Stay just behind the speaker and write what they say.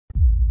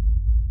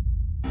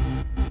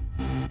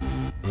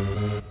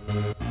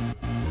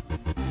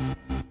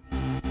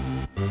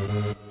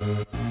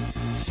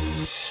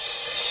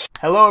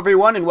Hello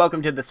everyone and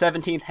welcome to the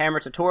 17th Hammer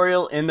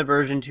tutorial in the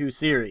version 2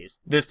 series.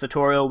 This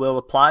tutorial will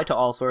apply to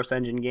all Source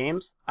Engine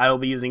games. I will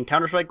be using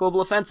Counter-Strike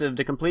Global Offensive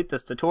to complete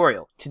this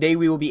tutorial. Today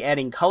we will be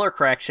adding color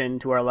correction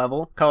to our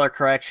level. Color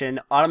correction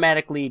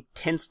automatically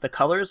tints the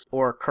colors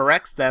or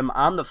corrects them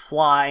on the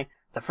fly.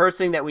 The first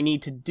thing that we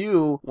need to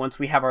do once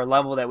we have our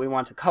level that we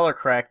want to color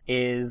correct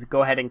is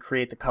go ahead and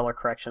create the color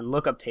correction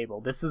lookup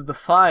table. This is the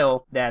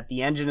file that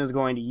the engine is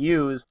going to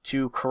use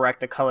to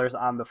correct the colors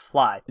on the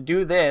fly. To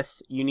do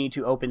this, you need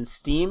to open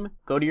Steam,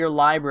 go to your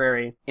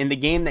library. In the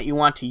game that you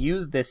want to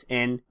use this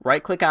in,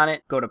 right click on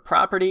it, go to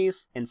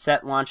Properties, and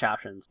set Launch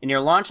Options. In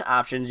your launch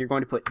options, you're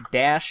going to put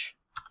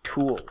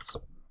 -tools.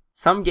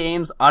 Some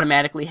games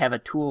automatically have a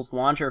tools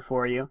launcher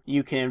for you.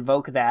 You can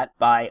invoke that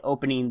by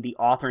opening the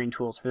authoring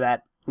tools for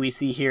that. We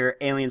see here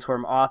Alien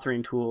Swarm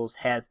Authoring Tools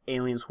has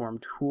Alien Swarm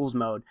Tools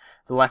mode.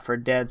 The Left 4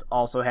 Dead's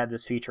also have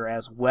this feature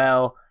as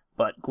well,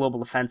 but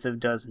Global Offensive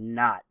does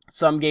not.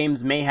 Some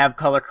games may have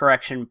color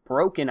correction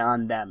broken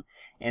on them.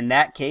 In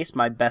that case,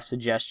 my best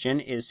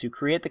suggestion is to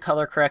create the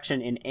color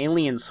correction in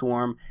Alien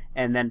Swarm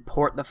and then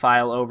port the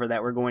file over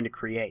that we're going to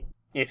create.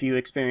 If you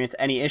experience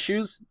any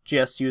issues,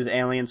 just use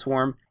Alien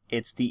Swarm.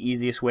 It's the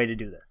easiest way to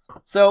do this.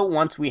 So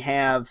once we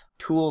have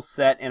tools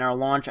set in our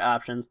launch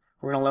options,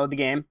 we're going to load the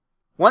game.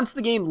 Once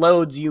the game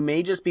loads, you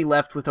may just be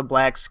left with a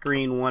black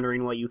screen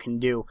wondering what you can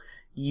do.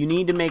 You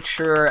need to make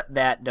sure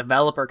that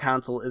Developer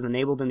Console is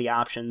enabled in the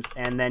options,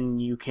 and then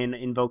you can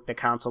invoke the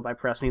console by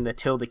pressing the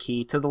tilde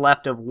key to the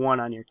left of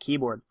 1 on your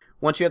keyboard.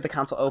 Once you have the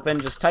console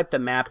open, just type the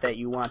map that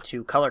you want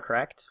to color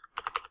correct.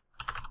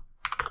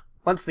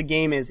 Once the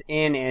game is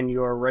in and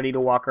you're ready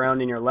to walk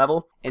around in your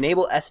level,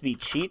 enable SV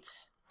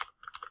Cheats,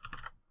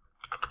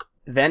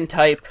 then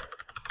type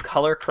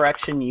Color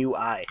Correction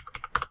UI.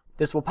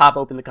 This will pop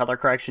open the Color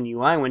Correction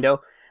UI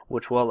window,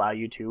 which will allow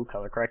you to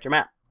color correct your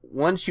map.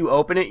 Once you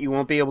open it, you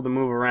won't be able to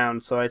move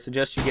around, so I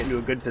suggest you get into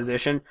a good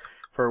position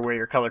for where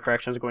your color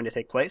correction is going to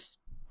take place,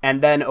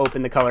 and then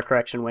open the Color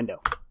Correction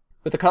window.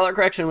 With the Color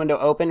Correction window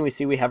open, we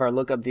see we have our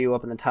lookup view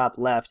up in the top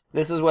left.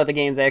 This is what the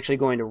game's actually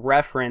going to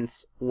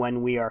reference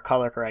when we are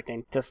color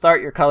correcting. To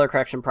start your color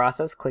correction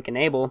process, click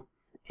Enable,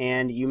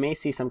 and you may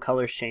see some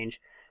colors change.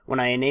 When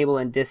I enable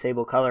and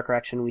disable color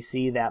correction, we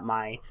see that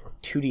my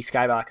 2D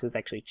skybox is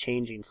actually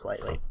changing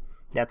slightly.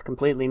 That's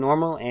completely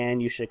normal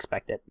and you should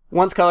expect it.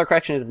 Once color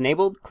correction is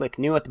enabled, click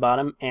New at the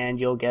bottom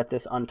and you'll get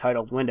this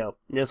untitled window.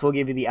 This will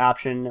give you the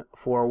option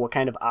for what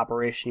kind of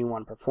operation you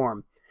want to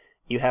perform.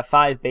 You have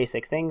 5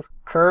 basic things: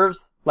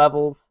 curves,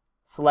 levels,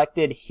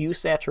 selected hue,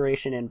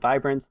 saturation, and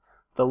vibrance,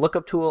 the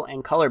lookup tool,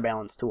 and color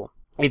balance tool.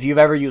 If you've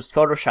ever used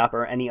Photoshop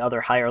or any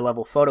other higher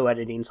level photo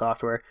editing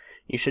software,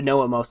 you should know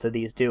what most of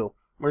these do.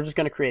 We're just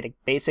going to create a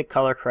basic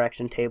color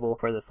correction table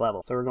for this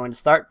level. So we're going to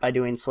start by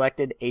doing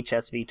selected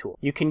HSV tool.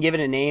 You can give it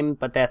a name,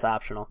 but that's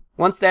optional.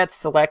 Once that's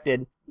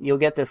selected, you'll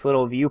get this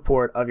little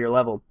viewport of your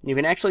level. You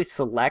can actually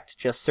select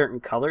just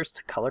certain colors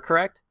to color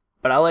correct,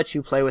 but I'll let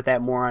you play with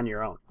that more on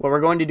your own. What we're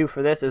going to do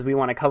for this is we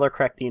want to color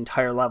correct the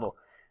entire level.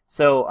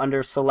 So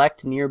under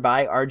select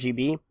nearby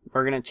RGB,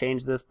 we're going to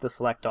change this to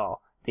select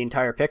all. The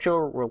entire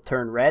picture will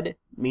turn red,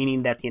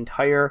 meaning that the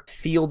entire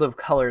field of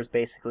colors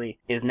basically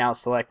is now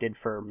selected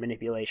for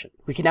manipulation.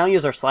 We can now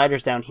use our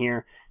sliders down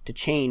here to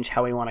change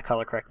how we want to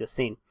color correct this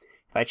scene.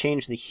 If I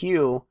change the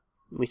hue,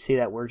 we see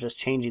that we're just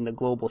changing the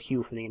global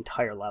hue for the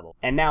entire level.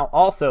 And now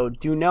also,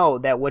 do know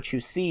that what you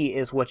see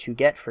is what you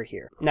get for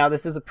here. Now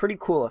this is a pretty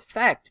cool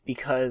effect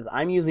because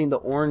I'm using the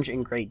orange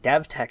and gray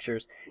dev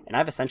textures, and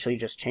I've essentially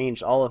just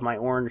changed all of my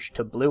orange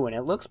to blue, and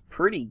it looks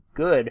pretty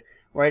good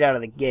right out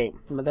of the gate,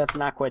 but that's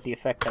not quite the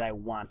effect that I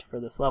want for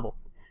this level.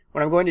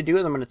 What I'm going to do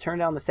is I'm going to turn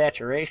down the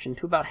saturation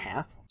to about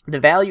half. The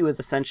value is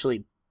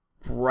essentially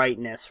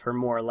brightness for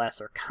more or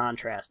less, or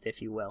contrast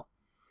if you will.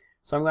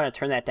 So I'm going to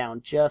turn that down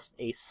just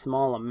a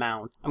small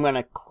amount. I'm going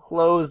to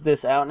close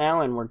this out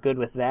now and we're good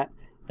with that.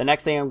 The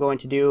next thing I'm going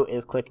to do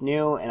is click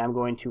New and I'm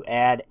going to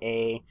add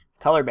a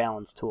color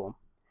balance tool.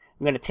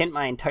 I'm going to tint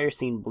my entire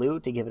scene blue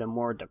to give it a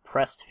more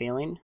depressed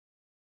feeling.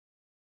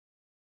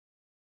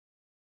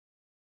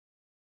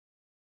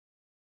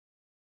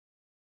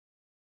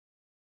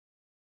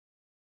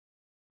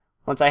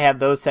 Once I have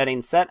those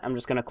settings set, I'm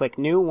just going to click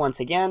New once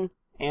again,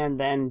 and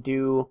then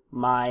do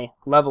my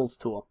Levels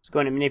tool. Just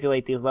going to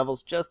manipulate these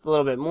levels just a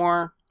little bit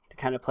more to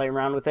kind of play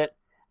around with it.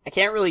 I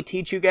can't really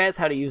teach you guys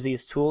how to use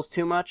these tools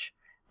too much.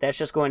 That's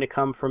just going to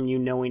come from you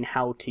knowing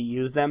how to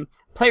use them.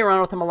 Play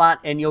around with them a lot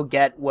and you'll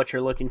get what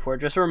you're looking for.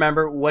 Just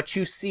remember, what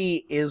you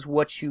see is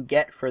what you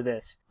get for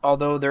this,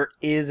 although there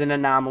is an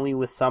anomaly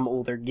with some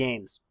older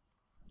games.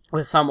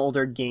 With some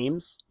older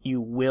games, you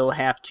will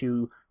have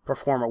to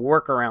perform a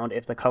workaround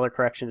if the color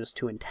correction is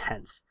too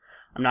intense.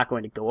 I'm not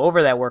going to go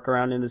over that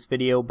workaround in this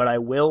video, but I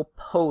will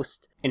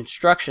post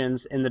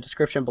instructions in the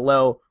description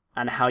below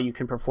on how you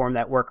can perform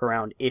that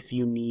workaround if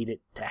you need it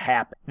to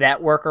happen.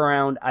 That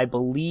workaround, I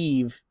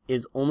believe,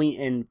 is only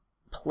in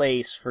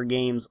place for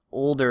games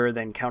older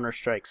than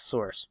Counter-Strike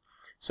Source.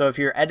 So if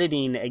you're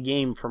editing a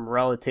game from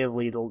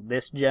relatively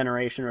this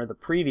generation or the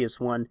previous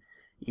one,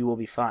 you will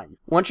be fine.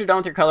 Once you're done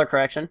with your color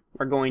correction,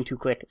 we're going to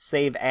click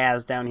Save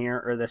As down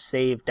here, or the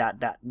save ...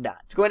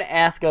 It's going to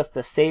ask us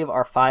to save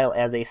our file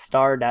as a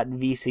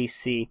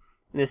star.vcc.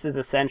 This is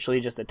essentially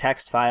just a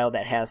text file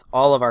that has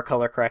all of our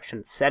color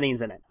correction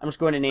settings in it. I'm just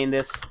going to name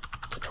this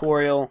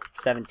Tutorial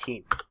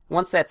 17.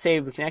 Once that's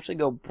saved, we can actually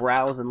go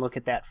browse and look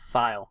at that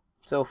file.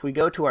 So if we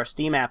go to our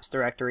Steam Apps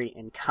directory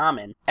in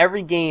Common,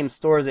 every game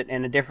stores it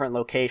in a different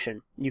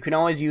location. You can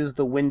always use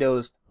the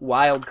Windows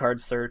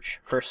wildcard search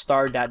for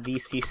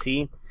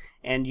star.vcc,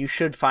 and you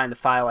should find the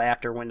file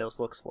after Windows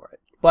looks for it.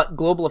 But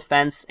Global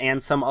Offense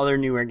and some other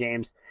newer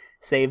games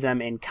save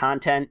them in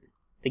Content,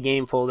 the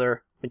Game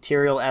folder,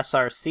 Material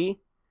SRC,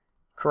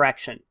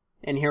 Correction.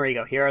 And here we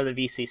go. Here are the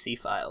VCC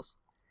files.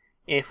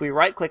 If we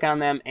right-click on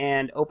them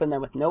and open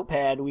them with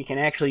Notepad, we can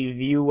actually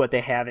view what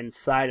they have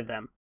inside of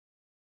them.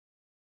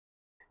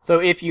 So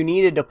if you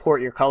needed to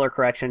port your color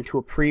correction to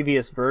a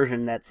previous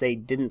version that, say,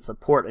 didn't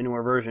support a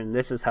newer version,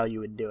 this is how you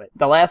would do it.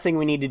 The last thing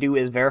we need to do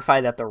is verify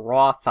that the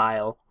raw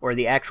file, or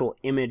the actual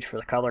image for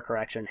the color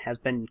correction, has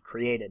been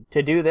created.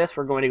 To do this,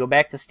 we're going to go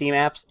back to Steam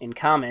Apps in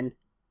Common,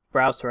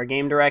 browse to our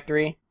game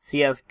directory,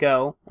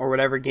 CSGO, or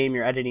whatever game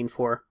you're editing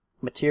for,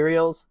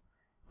 Materials,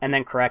 and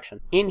then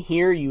Correction. In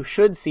here, you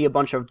should see a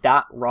bunch of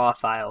 .raw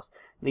files.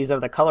 These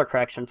are the color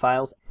correction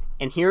files,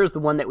 and here's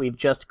the one that we've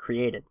just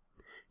created.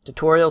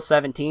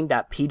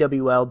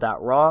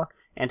 Tutorial17.pwl.raw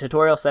and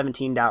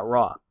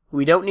tutorial17.raw.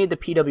 We don't need the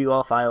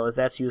PWL file as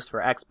that's used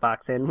for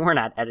Xbox, and we're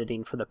not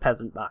editing for the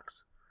peasant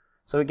box.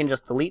 So we can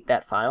just delete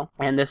that file,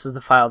 and this is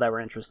the file that we're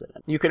interested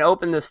in. You can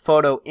open this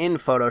photo in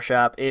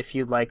Photoshop if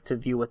you'd like to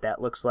view what that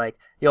looks like.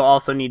 You'll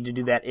also need to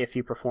do that if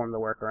you perform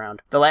the workaround.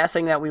 The last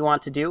thing that we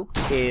want to do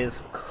is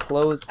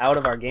close out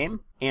of our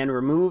game and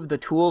remove the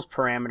tools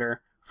parameter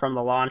from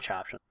the launch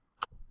option.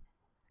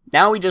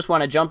 Now we just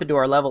want to jump into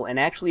our level and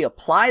actually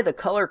apply the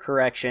color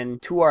correction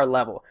to our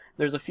level.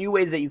 There's a few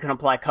ways that you can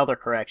apply color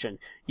correction.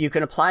 You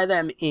can apply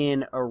them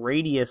in a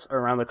radius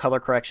around the color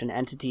correction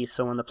entity,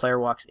 so when the player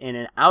walks in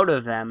and out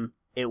of them,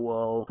 it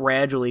will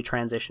gradually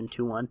transition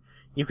to one.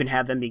 You can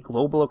have them be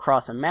global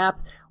across a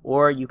map,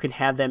 or you can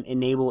have them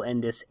enable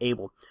and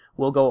disable.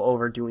 We'll go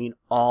over doing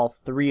all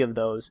three of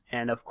those,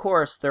 and of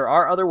course there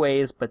are other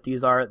ways, but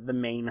these are the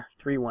main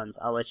three ones.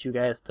 I'll let you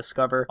guys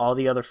discover all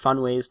the other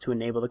fun ways to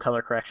enable the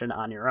color correction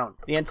on your own.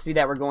 The entity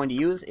that we're going to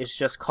use is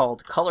just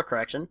called color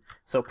correction,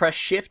 so press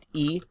Shift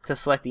E to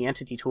select the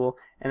entity tool,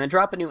 and then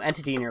drop a new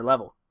entity in your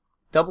level.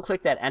 Double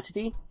click that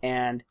entity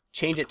and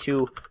change it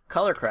to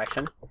color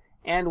correction,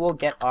 and we'll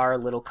get our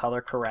little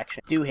color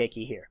correction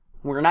doohickey here.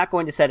 We're not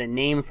going to set a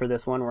name for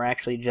this one, we're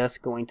actually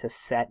just going to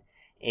set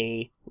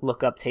a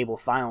lookup table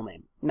file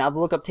name. Now the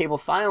lookup table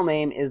file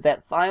name is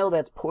that file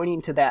that's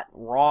pointing to that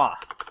raw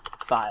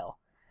file.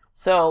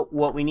 So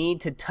what we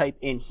need to type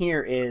in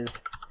here is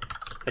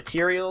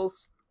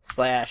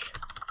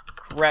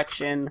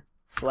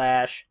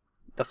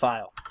materials/correction/the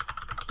file.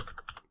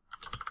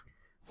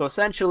 So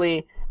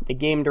essentially the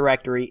game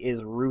directory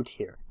is root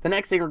here. The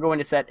next thing we're going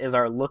to set is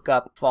our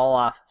lookup fall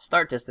off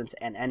start distance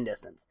and end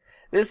distance.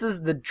 This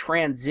is the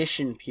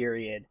transition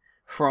period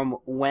from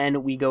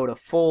when we go to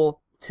full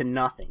to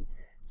nothing.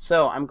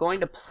 So I'm going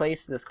to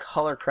place this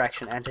color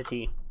correction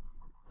entity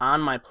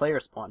on my player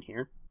spawn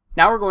here.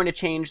 Now we're going to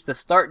change the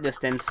start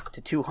distance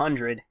to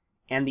 200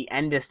 and the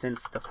end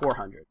distance to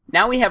 400.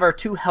 Now we have our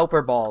two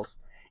helper balls.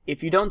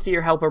 If you don't see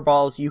your helper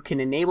balls, you can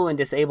enable and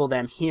disable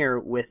them here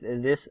with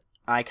this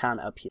icon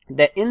up here.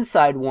 The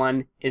inside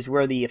one is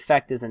where the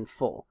effect is in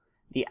full.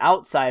 The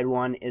outside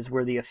one is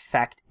where the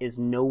effect is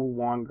no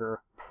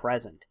longer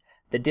present.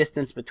 The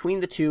distance between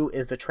the two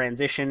is the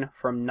transition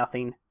from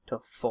nothing to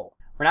full.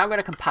 We're now going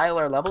to compile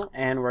our level,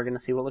 and we're going to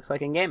see what it looks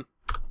like in game.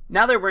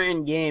 Now that we're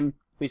in game,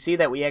 we see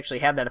that we actually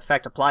have that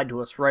effect applied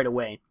to us right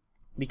away,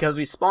 because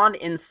we spawned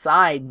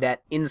inside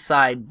that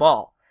inside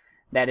ball.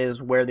 That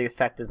is where the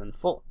effect is in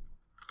full.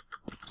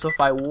 So if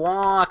I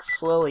walk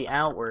slowly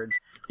outwards,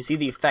 we see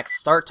the effects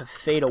start to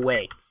fade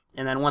away,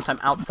 and then once I'm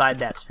outside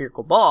that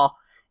spherical ball,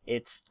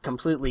 it's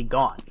completely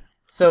gone.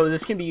 So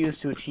this can be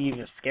used to achieve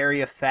a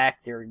scary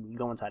effect, or you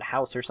go inside a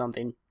house or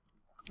something.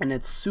 And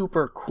it's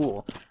super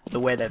cool the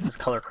way that this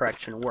color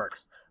correction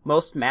works.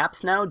 Most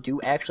maps now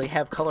do actually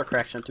have color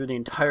correction through the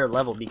entire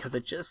level because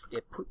it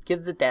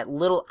gives it that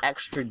little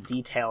extra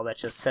detail that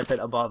just sets it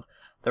above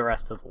the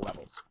rest of the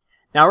levels.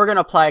 Now we're going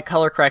to apply a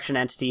color correction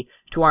entity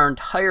to our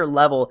entire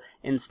level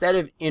instead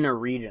of in a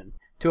region.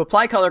 To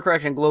apply color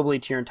correction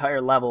globally to your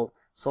entire level,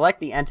 select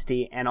the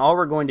entity, and all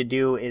we're going to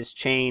do is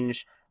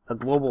change the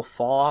global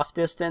fall off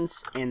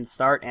distance in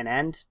start and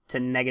end to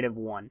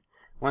 -1.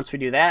 Once we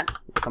do that,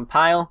 we'll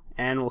compile,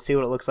 and we'll see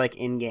what it looks like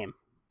in-game.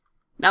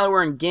 Now that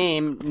we're in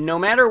game, no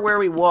matter where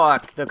we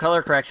walk, the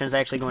color correction is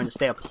actually going to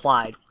stay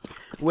applied.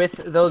 With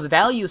those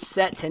values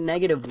set to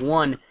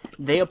 -1,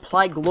 they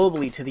apply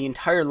globally to the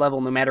entire level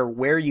no matter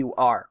where you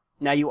are.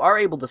 Now you are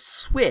able to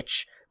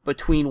switch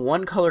between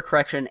one color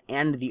correction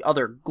and the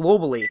other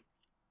globally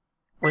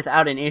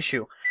without an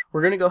issue.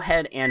 We're going to go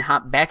ahead and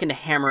hop back into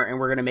Hammer, and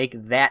we're going to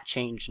make that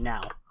change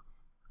now.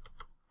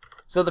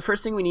 So the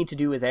first thing we need to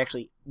do is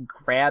actually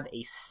grab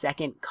a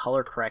second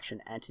color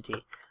correction entity.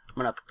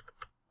 I'm going to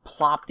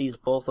plop these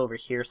both over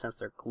here since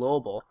they're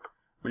global.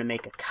 I'm going to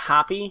make a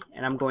copy,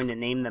 and I'm going to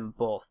name them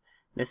both.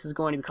 This is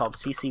going to be called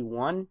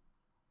CC1,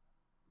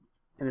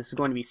 and this is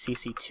going to be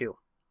CC2.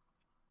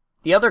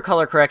 The other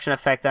color correction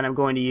effect that I'm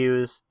going to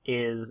use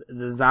is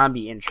the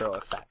zombie intro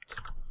effect.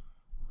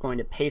 I'm going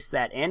to paste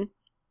that in,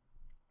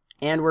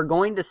 and we're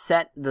going to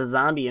set the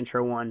zombie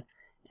intro one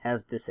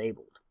as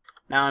disabled.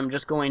 Now I'm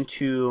just going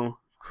to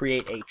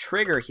create a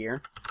trigger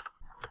here.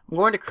 I'm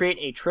going to create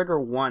a trigger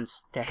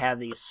once to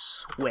have these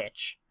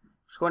switch. I'm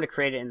just going to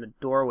create it in the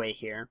doorway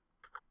here.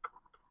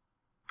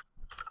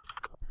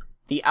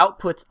 The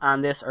outputs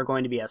on this are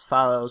going to be as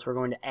follows. We're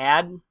going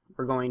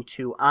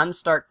to on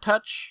start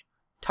touch,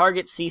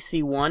 target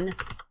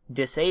CC1,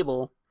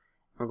 disable.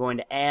 We're going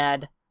to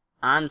add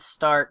on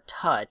start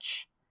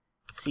touch,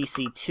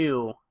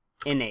 CC2,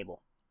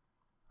 enable.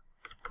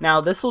 Now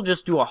this will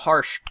just do a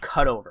harsh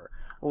cutover.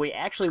 What we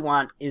actually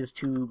want is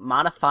to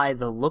modify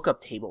the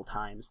lookup table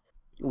times,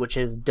 which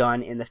is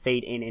done in the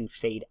fade in and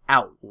fade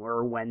out,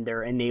 or when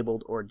they're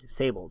enabled or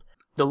disabled.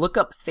 The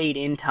lookup fade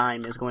in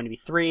time is going to be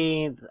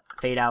 3, the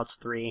fade out's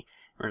 3.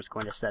 We're just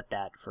going to set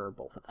that for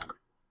both of them.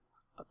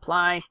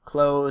 Apply,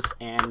 close,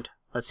 and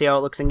let's see how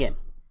it looks in game.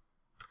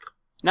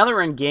 Now that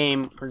we're in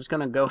game, we're just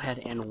going to go ahead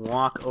and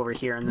walk over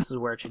here, and this is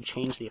where it should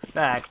change the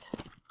effect.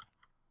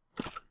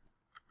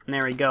 And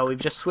there we go.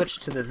 We've just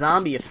switched to the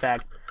zombie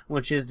effect,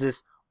 which is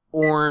this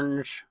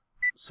orange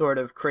sort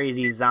of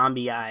crazy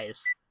zombie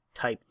eyes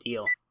type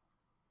deal.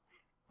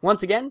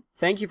 Once again,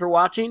 thank you for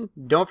watching.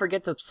 Don't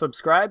forget to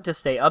subscribe to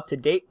stay up to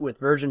date with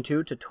version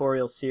 2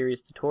 tutorial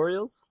series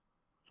tutorials.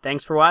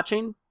 Thanks for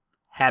watching.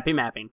 Happy mapping.